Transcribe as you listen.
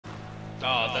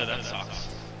Oh, that sucks.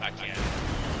 I can't.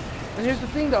 And here's the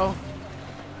thing though.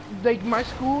 Like my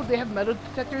school, they have metal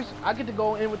detectors. I get to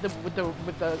go in with the.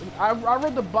 I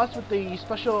rode the bus with the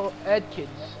special ed kids,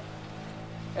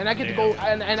 and I get to go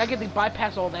and I get to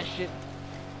bypass all that shit.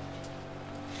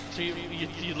 So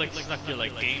you like snuck your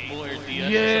like Game Boy or DS?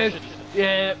 Yes,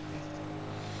 yeah.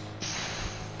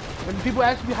 When people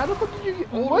ask me, how the fuck did you get?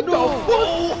 Oh, what no.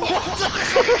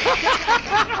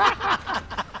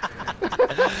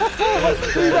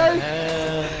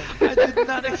 I did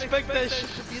not expect that shit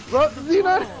to be. Well, you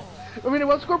know, I mean,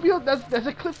 well, Scorpio, that's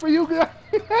a clip for you, guys.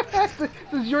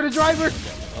 Since you're the driver.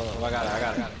 Oh, I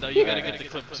got it. No, you gotta get the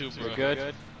clip too, bro. You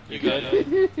good? You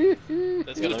good?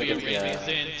 That's gonna be a Yeah. Rayman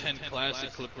Zan 10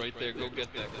 classic clip right there. Go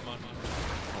get that. Come on.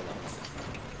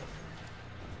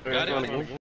 Got it?